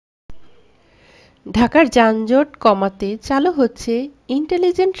ঢাকার যানজট কমাতে চালু হচ্ছে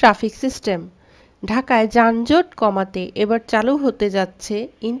ইন্টেলিজেন্ট ট্রাফিক সিস্টেম। ঢাকায় যানজট কমাতে এবার চালু হতে যাচ্ছে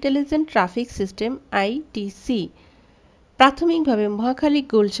ইন্টেলিজেন্ট ট্রাফিক সিস্টেম আইটিসি। প্রাথমিকভাবে মহাখালী,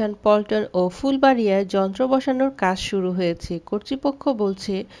 গুলশান, পল্টন ও ফুলবাড়িয়ায় যন্ত্র বসানোর কাজ শুরু হয়েছে। কর্তৃপক্ষ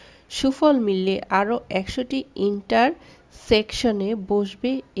বলছে, সুফল মিললে আরও ১০০টি ইন্টারসেকশনে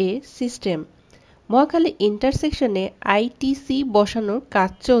বসবে এ সিস্টেম। মহাখালী ইন্টারসেকশনে আইটিসি বসানোর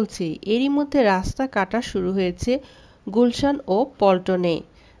কাজ চলছে। এরই মধ্যে রাস্তা কাটা শুরু হয়েছে গুলশান ও পল্টনে।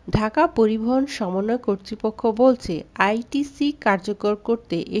 ঢাকা পরিবহন সমন্বয় কর্তৃপক্ষ বলছে, আইটিসি কার্যকর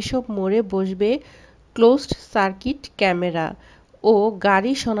করতে এসব মোড়ে বসবে ক্লোজড সার্কিট ক্যামেরা ও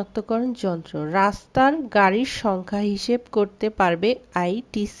গাড়ি শনাক্তকরণ যন্ত্র। রাস্তার গাড়ির সংখ্যা হিসেব করতে পারবে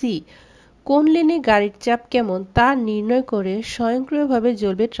আইটিসি। কোন লেনে গাড়ির চাপ কেমন তা নির্ণয় করে স্বয়ংক্রিয়ভাবে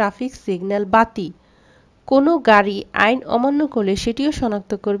জ্বলবে ট্রাফিক সিগন্যাল বাতি। কোনো গাড়ি আইন অমান্য করলে সেটিও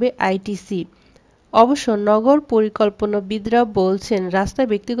শনাক্ত করবে আইটিসি। অবশ্য নগর পরিকল্পনাবিদরা বলছেন, রাস্তায়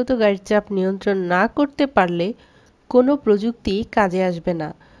ব্যক্তিগত গাড়ির চাপ নিয়ন্ত্রণ না করতে পারলে কোনো প্রযুক্তিই কাজে আসবে না।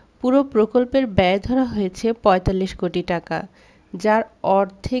 পুরো প্রকল্পের ব্যয় ধরা হয়েছে ৪৫ কোটি টাকা, যার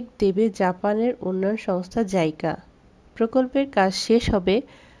অর্ধেক দেবে জাপানের উন্নয়ন সংস্থা জাইকা। প্রকল্পের কাজ শেষ হবে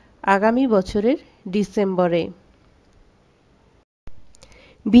আগামী বছরের ডিসেম্বরে।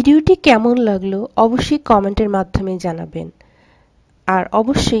 ভিডিওটি কেমন লাগলো অবশ্যই কমেন্টের মাধ্যমে জানাবেন। আর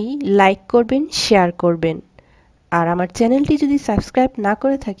অবশ্যই লাইক করবেন, শেয়ার করবেন। আর আমার চ্যানেলটি যদি সাবস্ক্রাইব না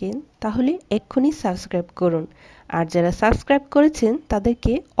করে থাকেন তাহলে এক্ষুনি সাবস্ক্রাইব করুন। আর যারা সাবস্ক্রাইব করেছেন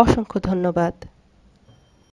তাদেরকে অসংখ্য ধন্যবাদ।